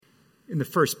In the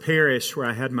first parish where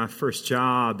I had my first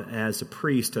job as a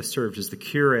priest, I served as the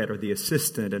curate or the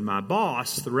assistant, and my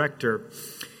boss, the rector,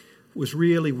 was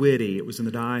really witty. It was in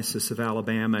the Diocese of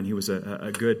Alabama, and he was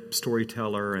a good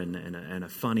storyteller and a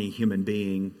funny human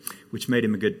being, which made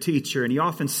him a good teacher. And he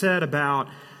often said about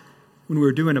when we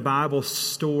were doing a Bible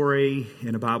story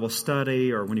in a Bible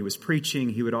study or when he was preaching,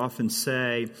 he would often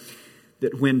say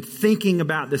that when thinking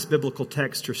about this biblical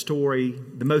text or story,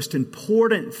 the most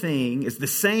important thing is the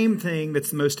same thing that's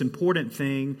the most important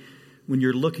thing when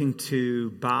you're looking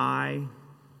to buy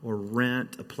or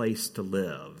rent a place to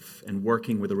live and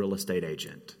working with a real estate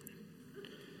agent.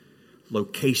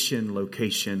 Location,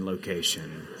 location,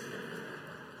 location.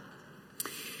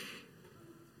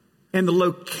 And the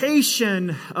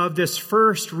location of this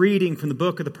first reading from the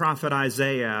book of the prophet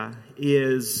Isaiah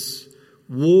is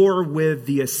war with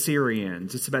the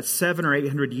Assyrians. It's about 700 or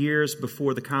 800 years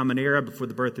before the Common Era, before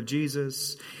the birth of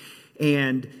Jesus.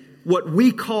 And what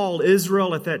we call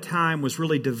Israel at that time was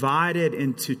really divided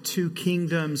into two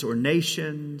kingdoms or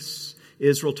nations,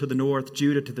 Israel to the north,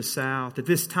 Judah to the south. At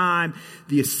this time,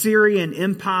 the Assyrian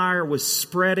Empire was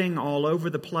spreading all over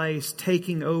the place,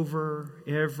 taking over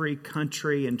every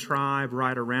country and tribe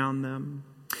right around them.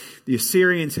 The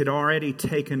Assyrians had already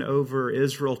taken over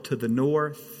Israel to the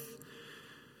north,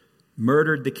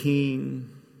 murdered the king,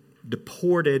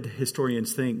 deported,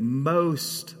 historians think,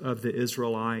 most of the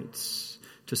Israelites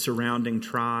to surrounding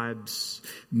tribes,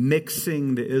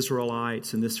 mixing the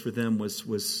Israelites, and this for them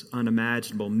was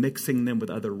unimaginable, mixing them with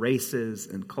other races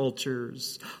and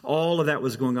cultures. All of that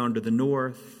was going on to the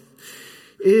north.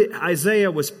 Isaiah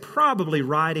was probably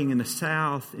writing in the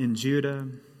south in Judah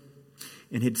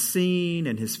and had seen,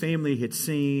 and his family had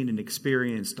seen and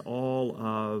experienced all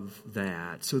of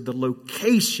that. So the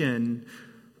location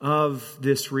of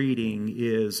this reading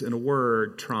is, in a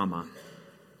word, trauma,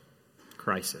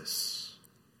 crisis.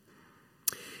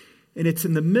 And it's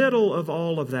in the middle of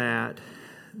all of that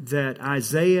that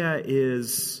Isaiah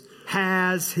is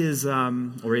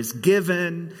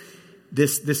given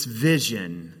this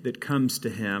vision that comes to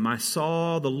him. I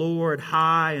saw the Lord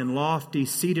high and lofty,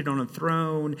 seated on a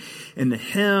throne, and the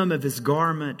hem of his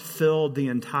garment filled the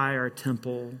entire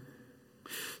temple.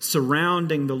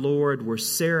 Surrounding the Lord were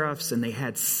seraphs, and they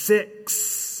had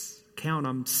 6, count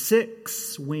them,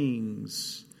 6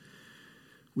 wings.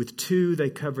 With 2 they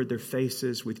covered their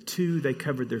faces, with 2 they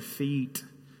covered their feet,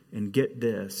 and get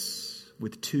this,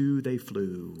 with 2 they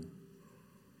flew.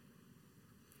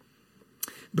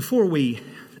 Before we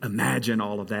imagine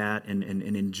all of that and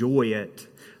enjoy it,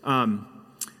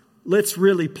 let's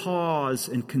really pause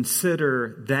and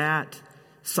consider that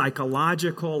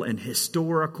psychological and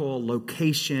historical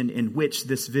location in which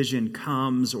this vision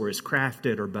comes or is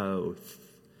crafted, or both.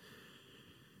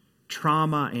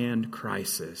 Trauma and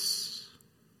crisis.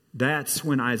 That's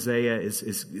when Isaiah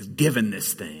is given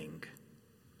this thing.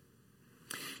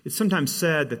 It's sometimes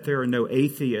said that there are no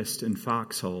atheists in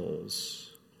foxholes.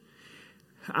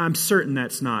 I'm certain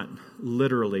that's not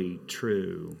literally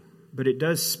true, but it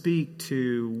does speak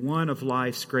to one of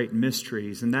life's great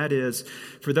mysteries, and that is,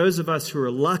 for those of us who are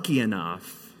lucky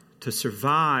enough to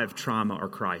survive trauma or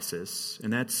crisis,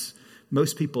 and that's,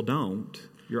 most people don't,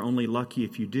 you're only lucky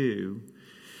if you do,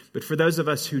 but for those of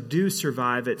us who do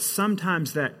survive it,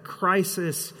 sometimes that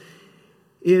crisis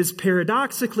is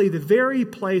paradoxically the very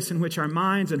place in which our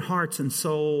minds and hearts and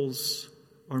souls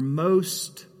are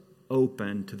most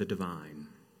open to the divine.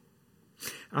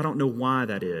 I don't know why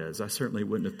that is. I certainly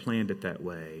wouldn't have planned it that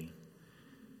way.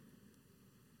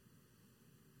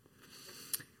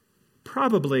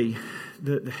 Probably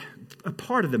a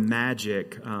part of the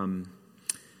magic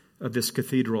of this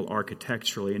cathedral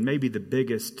architecturally, and maybe the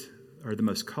biggest or the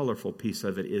most colorful piece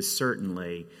of it, is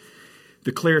certainly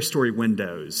the clerestory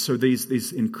windows. So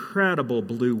these incredible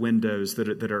blue windows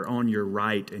that are on your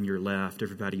right and your left,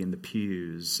 everybody in the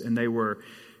pews. And they were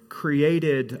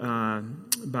created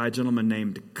by a gentleman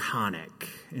named Connick,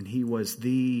 and he was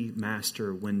the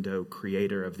master window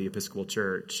creator of the Episcopal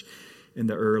Church in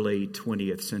the early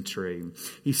 20th century.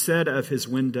 He said of his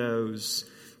windows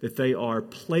that they are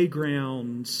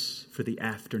playgrounds for the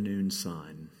afternoon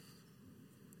sun.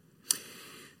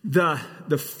 The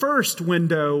first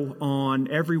window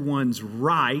on everyone's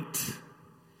right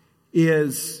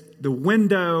is the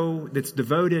window that's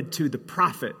devoted to the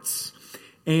prophets.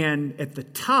 And at the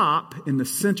top, in the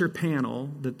center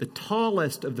panel, the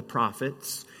tallest of the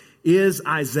prophets is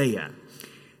Isaiah.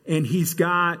 And he's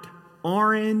got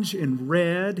orange and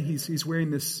red. He's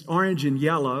wearing this orange and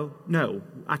yellow. No,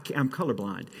 I'm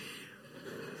colorblind.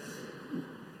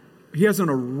 He has on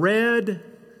a red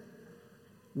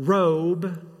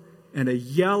robe and a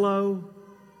yellow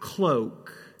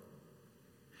cloak.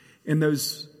 And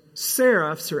those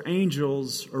seraphs or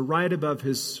angels are right above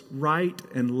his right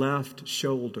and left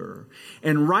shoulder.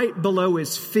 And right below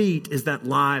his feet is that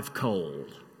live coal.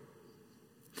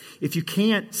 If you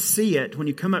can't see it, when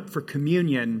you come up for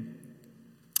communion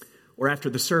or after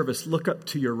the service, look up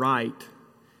to your right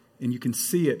and you can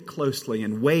see it closely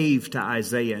and wave to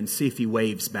Isaiah and see if he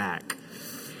waves back.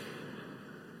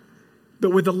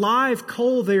 But with the live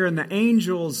coal there and the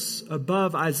angels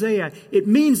above Isaiah, it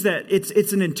means that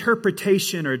it's an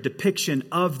interpretation or a depiction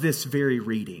of this very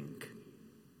reading,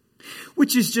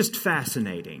 which is just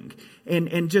fascinating.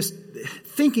 And just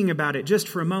thinking about it just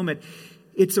for a moment,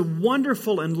 it's a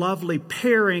wonderful and lovely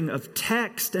pairing of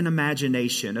text and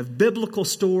imagination, of biblical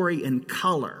story and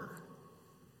color,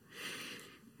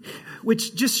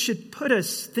 which just should put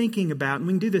us thinking about, and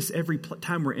we can do this every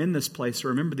time we're in this place, so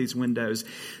remember these windows,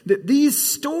 that these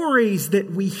stories that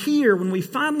we hear, when we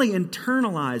finally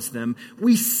internalize them,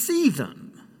 we see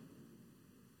them.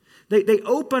 They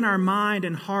open our mind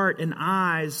and heart and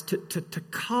eyes to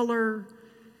color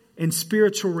and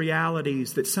spiritual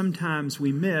realities that sometimes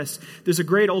we miss. There's a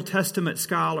great Old Testament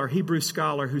scholar, Hebrew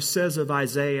scholar, who says of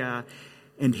Isaiah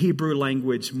and Hebrew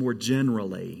language more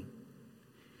generally,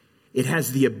 it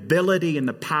has the ability and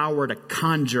the power to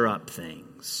conjure up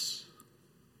things.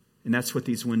 And that's what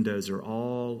these windows are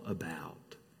all about.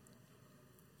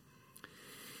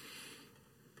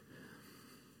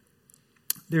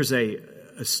 There's a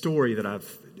story that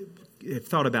I've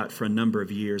thought about for a number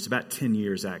of years, about 10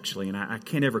 years actually, and I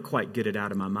can't ever quite get it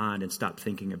out of my mind and stop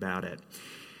thinking about it.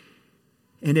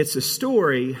 And it's a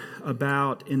story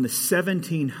about, in the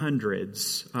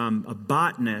 1700s, a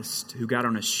botanist who got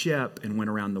on a ship and went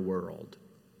around the world.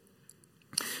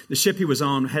 The ship he was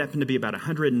on happened to be about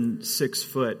 106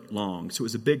 foot long, so it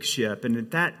was a big ship. And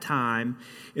at that time,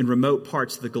 in remote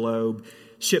parts of the globe,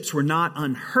 ships were not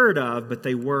unheard of, but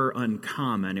they were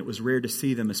uncommon. It was rare to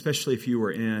see them, especially if you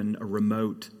were in a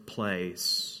remote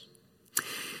place.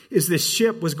 As this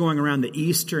ship was going around the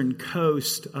eastern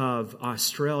coast of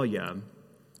Australia,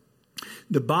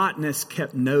 the botanist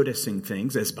kept noticing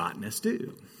things, as botanists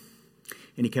do.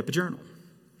 And he kept a journal.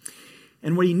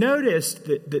 And what he noticed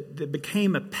that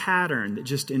became a pattern that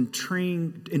just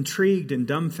intrigued and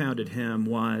dumbfounded him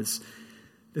was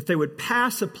that they would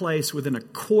pass a place within a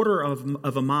quarter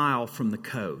of a mile from the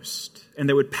coast. And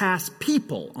they would pass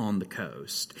people on the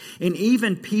coast. And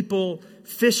even people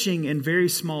fishing in very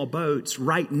small boats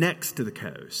right next to the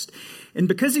coast. And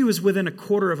because he was within a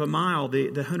quarter of a mile, the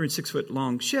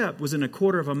 106-foot-long ship was in a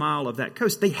quarter of a mile of that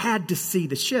coast, they had to see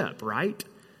the ship, right?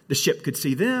 The ship could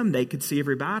see them, they could see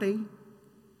everybody.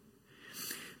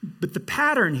 But the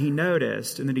pattern he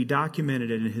noticed, and that he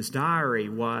documented in his diary,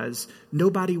 was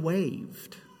nobody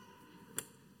waved.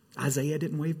 Isaiah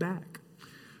didn't wave back.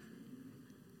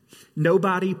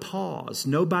 Nobody paused.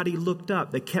 Nobody looked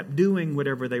up. They kept doing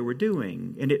whatever they were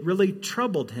doing. And it really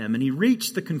troubled him. And he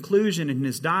reached the conclusion in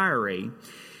his diary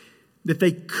that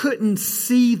they couldn't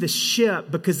see the ship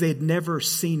because they had never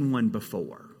seen one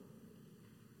before.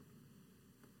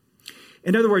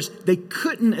 In other words, they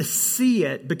couldn't see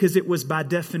it because it was by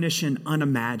definition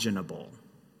unimaginable.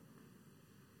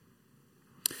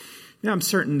 Now, I'm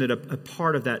certain that a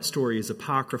part of that story is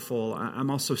apocryphal. I'm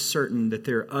also certain that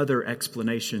there are other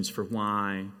explanations for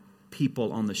why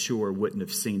people on the shore wouldn't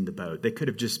have seen the boat. They could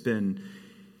have just been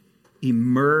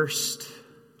immersed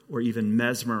or even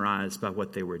mesmerized by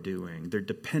what they were doing. Their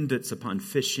dependence upon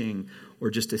fishing or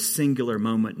just a singular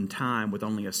moment in time with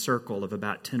only a circle of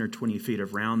about 10 or 20 feet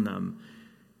around them,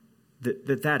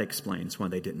 that explains why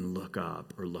they didn't look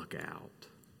up or look out.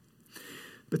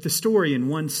 But the story, in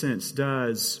one sense,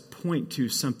 does point to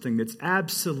something that's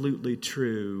absolutely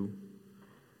true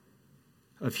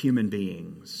of human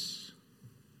beings.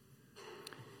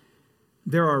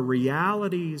 There are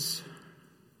realities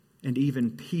and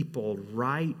even people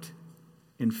right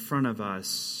in front of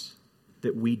us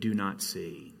that we do not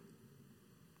see.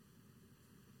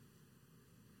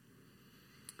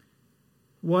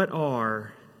 What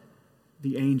are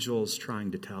the angels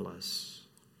trying to tell us?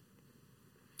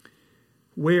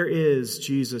 Where is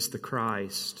Jesus the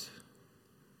Christ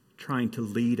trying to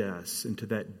lead us into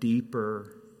that deeper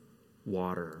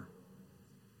water?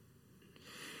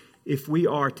 If we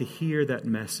are to hear that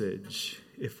message,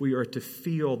 if we are to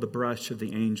feel the brush of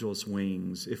the angel's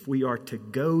wings, if we are to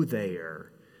go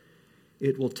there,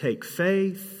 it will take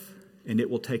faith and it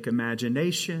will take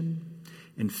imagination,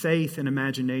 and faith and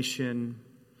imagination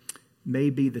may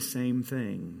be the same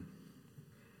thing.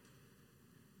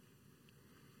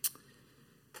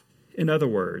 In other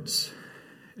words,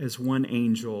 as one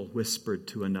angel whispered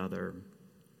to another,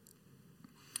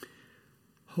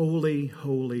 "Holy,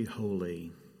 holy,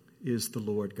 holy is the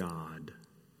Lord God.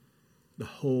 The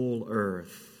whole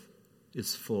earth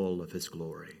is full of his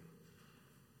glory.